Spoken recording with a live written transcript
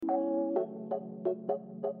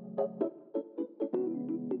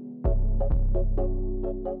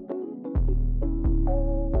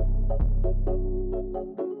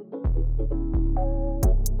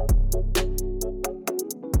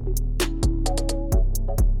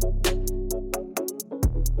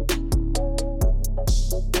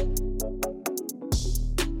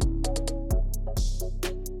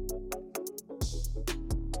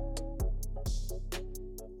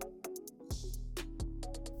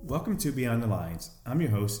Welcome to Beyond the Lines. I'm your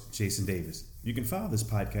host, Jason Davis. You can follow this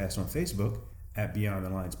podcast on Facebook at Beyond the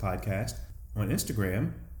Lines Podcast, on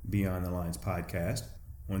Instagram, Beyond the Lines Podcast,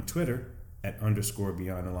 on Twitter at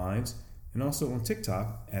 _Beyond the Lines, and also on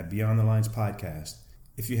TikTok at Beyond the Lines Podcast.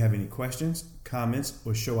 If you have any questions, comments,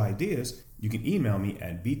 or show ideas, you can email me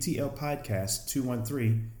at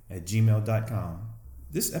btlpodcast213@gmail.com.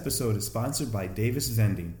 This episode is sponsored by Davis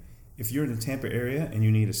Vending. If you're in the Tampa area and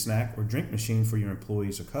you need a snack or drink machine for your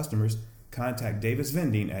employees or customers, contact Davis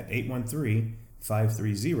Vending at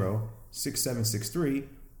 813-530-6763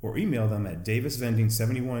 or email them at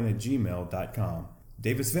davisvending71@gmail.com.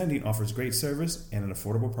 Davis Vending offers great service and at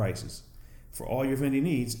affordable prices. For all your vending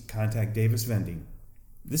needs, contact Davis Vending.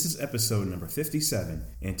 This is episode number 57,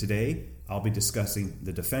 and today I'll be discussing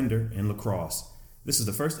the defender in lacrosse. This is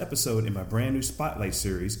the first episode in my brand new Spotlight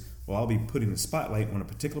series where I'll be putting the spotlight on a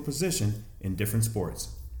particular position in different sports.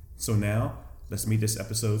 So now, let's meet this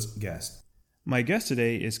episode's guest. My guest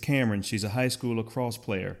today is Cameron. She's a high school lacrosse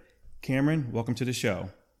player. Cameron, welcome to the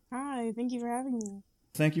show. Hi, thank you for having me.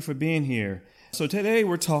 Thank you for being here. So today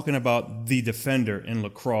we're talking about the defender in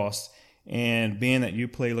lacrosse. And being that you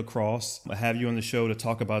play lacrosse, I have you on the show to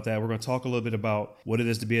talk about that. We're going to talk a little bit about what it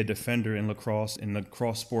is to be a defender in lacrosse and the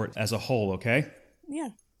lacrosse sport as a whole, okay? Yeah.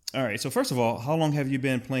 All right. So first of all, how long have you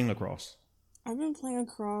been playing lacrosse? I've been playing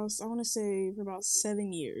lacrosse, I want to say, for about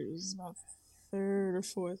 7 years, about third or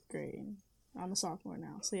fourth grade. I'm a sophomore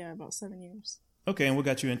now, so yeah, about 7 years. Okay, and what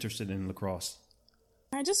got you interested in lacrosse?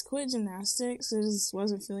 I just quit gymnastics. I just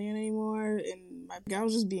wasn't feeling it anymore, and I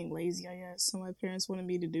was just being lazy, I guess. So my parents wanted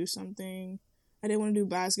me to do something. I didn't want to do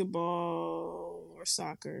basketball or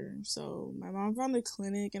soccer, so my mom found a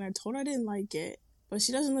clinic, and I told her I didn't like it. But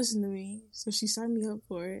she doesn't listen to me, so she signed me up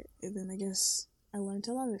for it, and then I guess I learned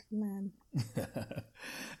to love it from then.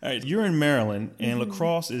 All right, you're in Maryland, and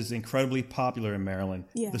lacrosse is incredibly popular in Maryland.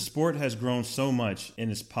 Yeah. The sport has grown so much in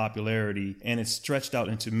its popularity, and it's stretched out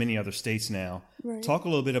into many other states now. Right. Talk a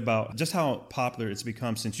little bit about just how popular it's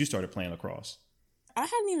become since you started playing lacrosse. I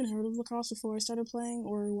hadn't even heard of lacrosse before I started playing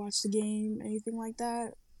or watched the game, anything like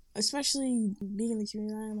that. Especially being in the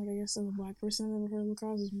community, I guess as a black person, I've never heard of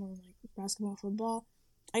lacrosse. It's more like basketball, football.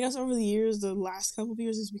 I guess over the years, the last couple of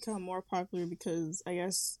years, it's become more popular because I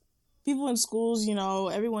guess people in schools,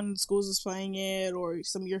 everyone in schools is playing it, or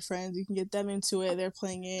some of your friends, you can get them into it. They're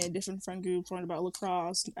playing it. Different friend groups learn about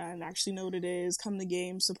lacrosse and actually know what it is, come to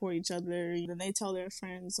games, support each other, and they tell their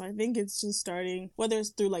friends. So I think it's just starting, whether it's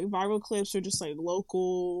through like viral clips or just like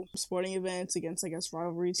local sporting events against, I guess,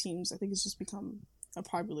 rivalry teams. I think it's just become a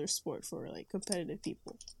popular sport for like competitive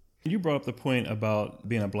people. You brought up the point about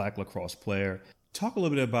being a black lacrosse player. Talk a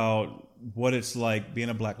little bit about what it's like being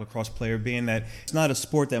a black lacrosse player, being that it's not a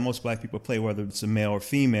sport that most black people play, whether it's a male or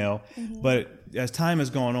female. But as time has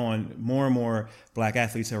gone on, more and more black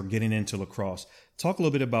athletes are getting into lacrosse. Talk a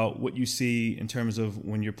little bit about what you see in terms of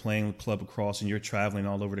when you're playing club lacrosse and you're traveling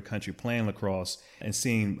all over the country playing lacrosse and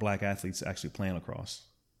seeing black athletes actually playing lacrosse.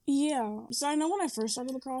 Yeah. So I know when I first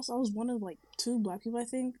started lacrosse, I was one of like 2 black people, I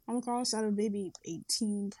think, on lacrosse out of maybe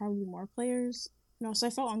 18, probably more players. So I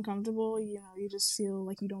felt uncomfortable. You just feel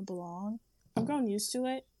like you don't belong. I've gotten used to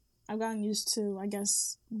it. I've gotten used to, I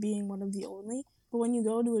guess, being one of the only. But when you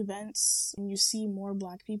go to events and you see more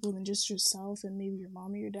black people than just yourself and maybe your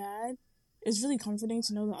mom or your dad, it's really comforting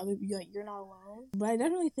to know that you're not alone. But I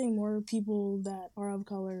definitely think more people that are of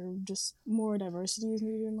color, just more diversity is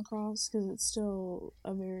needed in lacrosse because it's still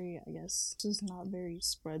a very, I guess, just not very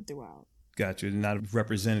spread throughout. Gotcha. Not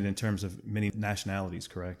represented in terms of many nationalities,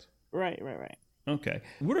 correct? Right. Okay.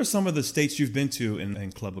 What are some of the states you've been to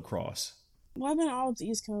in club lacrosse? Well, I've been all up the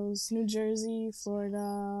East Coast, New Jersey,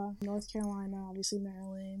 Florida, North Carolina, obviously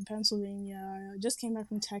Maryland, Pennsylvania. I just came back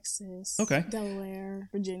from Texas, okay. Delaware,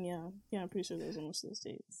 Virginia. Yeah, I'm pretty sure those are most of the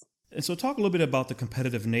states. And so talk a little bit about the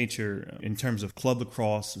competitive nature in terms of club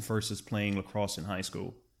lacrosse versus playing lacrosse in high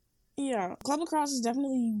school. Yeah, club lacrosse is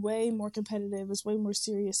definitely way more competitive. It's way more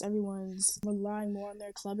serious. Everyone's relying more on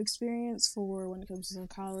their club experience for when it comes to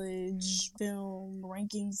college, film,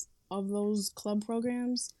 rankings of those club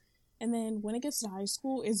programs. And then when it gets to high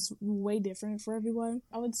school, it's way different for everyone.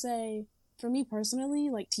 I would say, for me personally,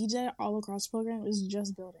 like TJ, our lacrosse program is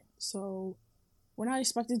just building. So we're not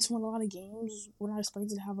expected to win a lot of games. We're not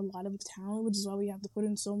expected to have a lot of talent, which is why we have to put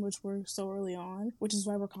in so much work so early on, which is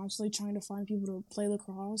why we're constantly trying to find people to play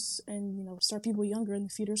lacrosse and, start people younger in the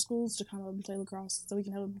feeder schools to kind of play lacrosse so we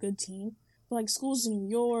can have a good team. But like schools in New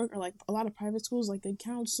York or like a lot of private schools like Good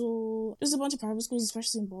Counsel, there's a bunch of private schools,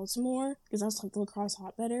 especially in Baltimore, because that's like the lacrosse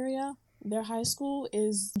hotbed area. Their high school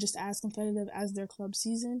is just as competitive as their club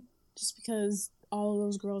season, just because all of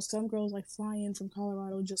those girls, some girls like fly in from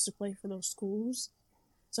Colorado just to play for those schools.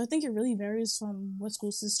 So I think it really varies from what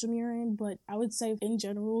school system you're in, but I would say in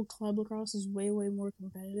general, club lacrosse is way, way more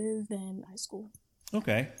competitive than high school.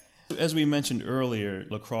 Okay. As we mentioned earlier,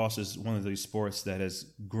 lacrosse is one of these sports that has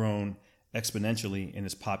grown exponentially in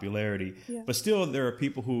its popularity. Yeah. But still, there are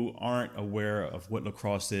people who aren't aware of what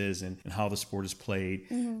lacrosse is and how the sport is played.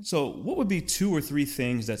 Mm-hmm. So what would be 2 or 3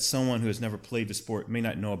 things that someone who has never played the sport may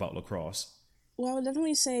not know about lacrosse? Well, I would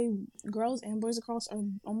definitely say girls and boys lacrosse are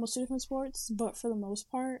almost 2 different sports, but for the most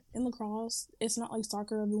part, in lacrosse, it's not like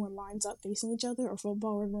soccer, everyone lines up facing each other, or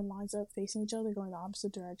football, where everyone lines up facing each other, going the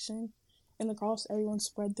opposite direction. In lacrosse, everyone's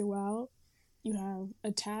spread throughout. You have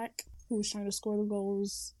attack, who's trying to score the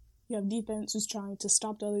goals. You have defense, who's trying to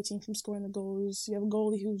stop the other team from scoring the goals. You have a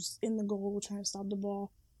goalie who's in the goal trying to stop the ball.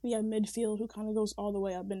 We have midfield, who kind of goes all the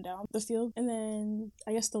way up and down the field. And then,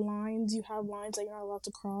 I guess the lines, you have lines that you're not allowed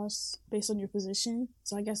to cross based on your position.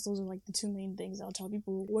 So I guess those are like the 2 main things I'll tell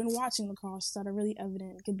people when watching lacrosse that are really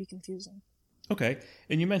evident and can be confusing. Okay.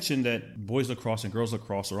 And you mentioned that boys lacrosse and girls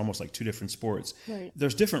lacrosse are almost like 2 different sports. Right.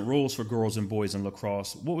 There's different rules for girls and boys in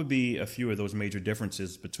lacrosse. What would be a few of those major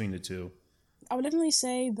differences between the 2? I would definitely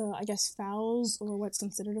say fouls, or what's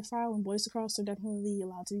considered a foul in boys lacrosse, are definitely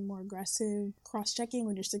allowed to be more aggressive. Cross-checking,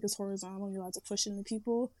 when your stick is horizontal, you're allowed to push into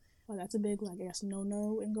people. That's a big,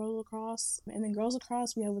 no-no in girls lacrosse. And then girls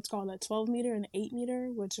lacrosse, we have what's called a 12-meter and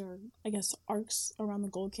 8-meter, which are, arcs around the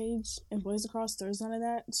goal cage. In boys lacrosse, there's none of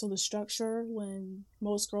that. So the structure, when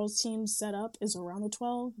most girls teams set up, is around the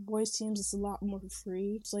 12. Boys teams, it's a lot more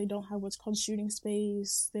free. So they don't have what's called shooting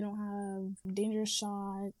space. They don't have dangerous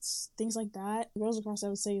shots, things like that. Girls lacrosse, I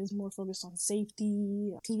would say, is more focused on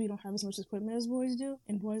safety, because we don't have as much equipment as boys do.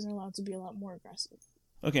 And boys are allowed to be a lot more aggressive.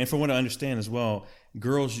 Okay, and from what I understand as well,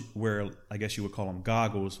 girls wear, I guess you would call them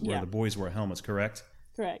goggles, where the boys wear helmets, correct?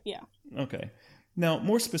 Correct, yeah. Okay. Now,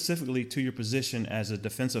 more specifically to your position as a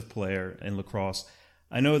defensive player in lacrosse,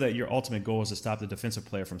 I know that your ultimate goal is to stop the defensive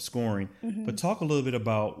player from scoring, but talk a little bit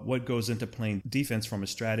about what goes into playing defense from a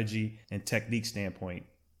strategy and technique standpoint.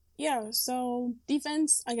 Yeah, so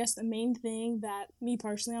defense, I guess the main thing that me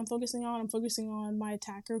personally I'm focusing on my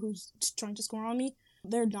attacker who's trying to score on me.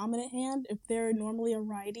 Their dominant hand, if they're normally a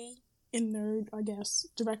righty and they're,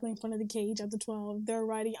 directly in front of the cage at the 12, if they're a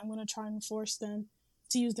righty, I'm going to try and force them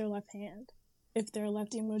to use their left hand. If they're a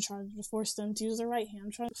lefty, I'm going to try to force them to use their right hand.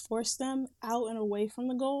 I'm trying to force them out and away from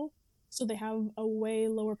the goal so they have a way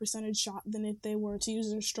lower percentage shot than if they were to use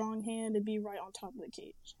their strong hand and be right on top of the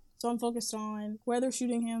cage. So I'm focused on where their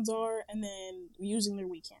shooting hands are and then using their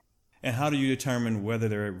weak hand. And how do you determine whether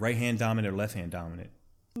they're right hand dominant or left hand dominant?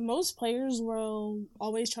 Most players will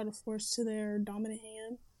always try to force to their dominant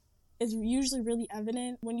hand. It's usually really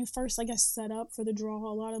evident when you first, set up for the draw.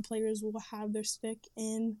 A lot of players will have their stick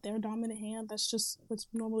in their dominant hand. That's just what's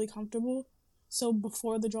normally comfortable. So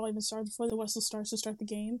before the draw even starts, before the whistle starts to start the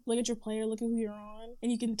game, look at your player, look at who you're on, and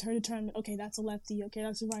you can determine, okay, that's a lefty, okay,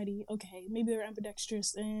 that's a righty, okay, maybe they're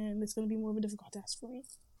ambidextrous, and it's going to be more of a difficult task for me.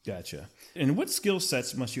 Gotcha. And what skill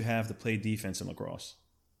sets must you have to play defense in lacrosse?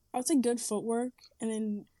 I would say good footwork and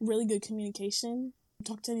then really good communication.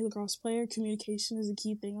 Talk to any lacrosse player, communication is a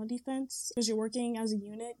key thing on defense. Because you're working as a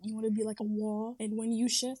unit, you want to be like a wall. And when you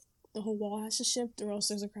shift, the whole wall has to shift or else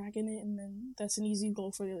there's a crack in it. And then that's an easy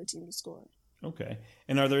goal for the other team to score. Okay.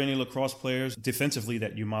 And are there any lacrosse players defensively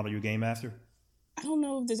that you model your game after? I don't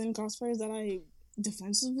know if there's any lacrosse players that I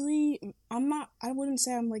defensively, I wouldn't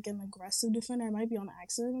say I'm like an aggressive defender. I might be on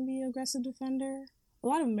accident to be an aggressive defender. A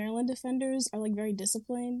lot of Maryland defenders are very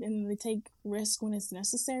disciplined and they take risk when it's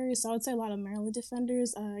necessary. So I would say a lot of Maryland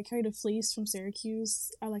defenders. I carried a Fleece from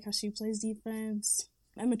Syracuse. I like how she plays defense.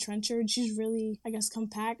 Emma Trenchard, she's really,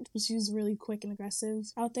 compact, but she's really quick and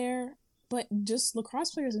aggressive out there. But just lacrosse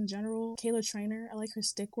players in general. Kayla Trainer, I like her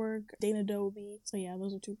stick work. Dana Dobie. So yeah,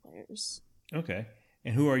 those are 2 players. Okay.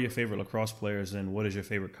 And who are your favorite lacrosse players and what is your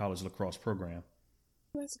favorite college lacrosse program?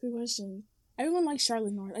 That's a good question. Everyone likes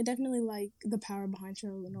Charlotte North. I definitely like the power behind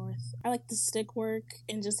Charlotte North. I like the stick work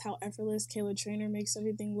and just how effortless Kayla Trainer makes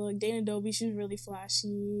everything look. Dana Dobie, she's really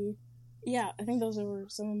flashy. Yeah, I think those are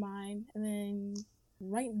some of mine. And then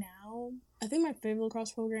right now, I think my favorite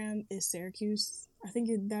lacrosse program is Syracuse. I think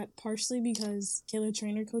that partially because Kayla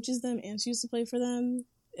Trainer coaches them and she used to play for them.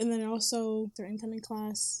 And then also their incoming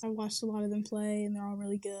class, I watched a lot of them play, and they're all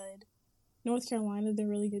really good. North Carolina, they're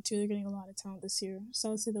really good too. They're getting a lot of talent this year. So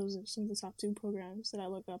I would say those are some of the top 2 programs that I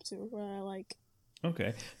look up to, or I like.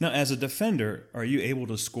 Okay. Now, as a defender, are you able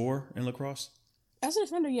to score in lacrosse? As a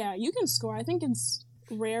defender, yeah, you can score. I think it's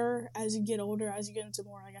rare as you get older, as you get into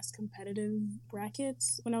more, I guess, competitive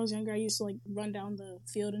brackets. When I was younger, I used to run down the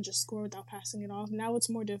field and just score without passing it off. Now it's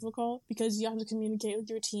more difficult because you have to communicate with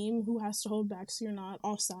your team who has to hold back so you're not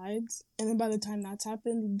offsides. And then by the time that's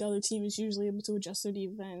happened, the other team is usually able to adjust their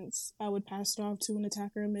defense. I would pass it off to an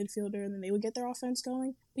attacker, a midfielder, and then they would get their offense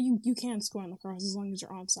going. But you can score in lacrosse as long as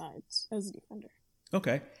you're onside as a defender.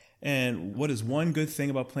 Okay. And what is one good thing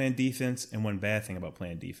about playing defense and one bad thing about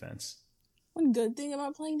playing defense? One good thing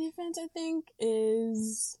about playing defense, I think,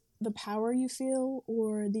 is the power you feel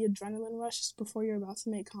or the adrenaline rush just before you're about to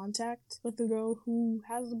make contact with the girl who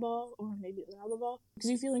has the ball or maybe doesn't have the ball.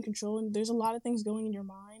 Because you feel in control and there's a lot of things going in your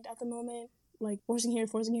mind at the moment, like forcing here,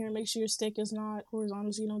 make sure your stick is not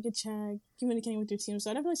horizontal so you don't get checked, communicating with your team.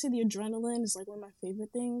 So I'd definitely say the adrenaline is one of my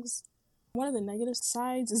favorite things. One of the negative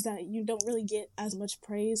sides is that you don't really get as much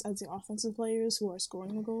praise as the offensive players who are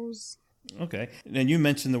scoring the goals. Okay. And you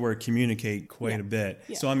mentioned the word communicate quite a bit.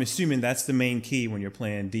 Yeah. So I'm assuming that's the main key when you're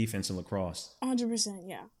playing defense in lacrosse. 100%,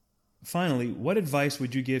 yeah. Finally, what advice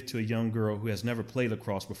would you give to a young girl who has never played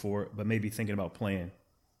lacrosse before but may be thinking about playing?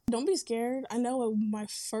 Don't be scared. I know at my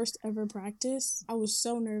first ever practice, I was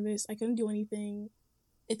so nervous. I couldn't do anything.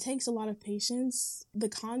 It takes a lot of patience. The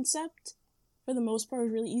concept, for the most part,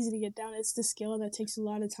 is really easy to get down. It's the skill that takes a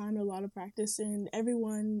lot of time and a lot of practice. And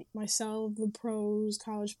everyone, myself, the pros,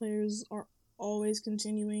 college players, are always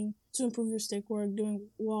continuing to improve your stick work, doing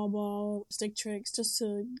wall ball, stick tricks, just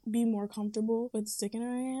to be more comfortable with the stick in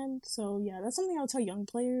our hand. So yeah, that's something I would tell young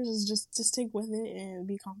players is just stick with it and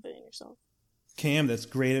be confident in yourself. Cam, that's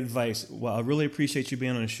great advice. Well, I really appreciate you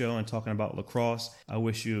being on the show and talking about lacrosse. I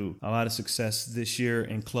wish you a lot of success this year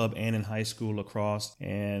in club and in high school lacrosse,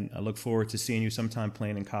 and I look forward to seeing you sometime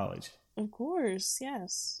playing in college. Of course,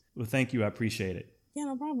 yes. Well, thank you. I appreciate it. Yeah,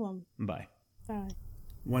 no problem. Bye. Bye.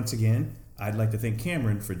 Once again, I'd like to thank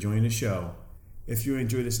Cameron for joining the show. If you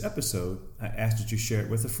enjoyed this episode, I ask that you share it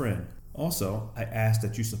with a friend. Also, I ask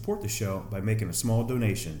that you support the show by making a small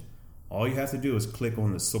donation. All you have to do is click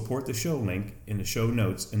on the Support the Show link in the show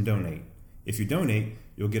notes and donate. If you donate,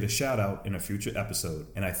 you'll get a shout out in a future episode,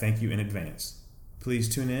 and I thank you in advance.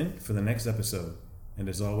 Please tune in for the next episode. And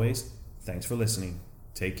as always, thanks for listening.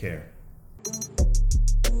 Take care.